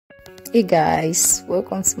Hey guys,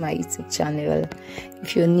 welcome to my YouTube channel.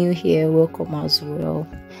 If you're new here, welcome as well.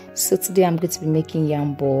 So today I'm going to be making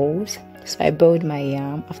yam balls. So I boiled my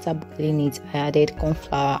yam. After boiling it, I added corn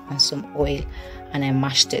flour and some oil and I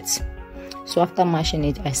mashed it. So after mashing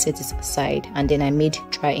it, I set it aside and then I made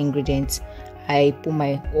dry ingredients. I put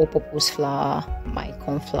my all-purpose flour, my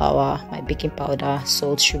corn flour, my baking powder,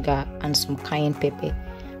 salt, sugar and some cayenne pepper,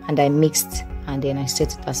 and I mixed and then I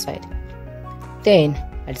set it aside. Then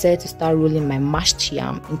I decided to start rolling my mashed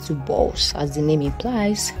yam into balls, as the name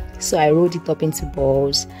implies. So I rolled it up into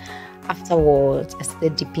balls. Afterwards, I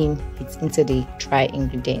started dipping it into the dry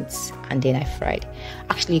ingredients and then I fried.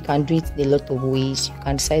 Actually, you can do it in a lot of ways. You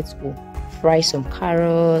can decide to fry some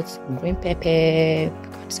carrots, green pepper, you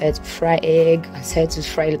can decide to fry egg, you can decide to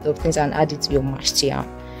fry a lot of things and add it to your mashed yam.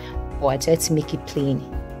 But I decided to make it plain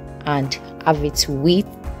and have it with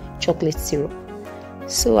chocolate syrup.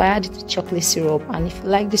 So I added chocolate syrup, and if you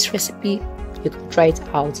like this recipe, you can try it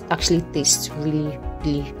out. It actually tastes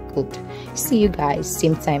really good. See you guys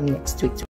same time next week.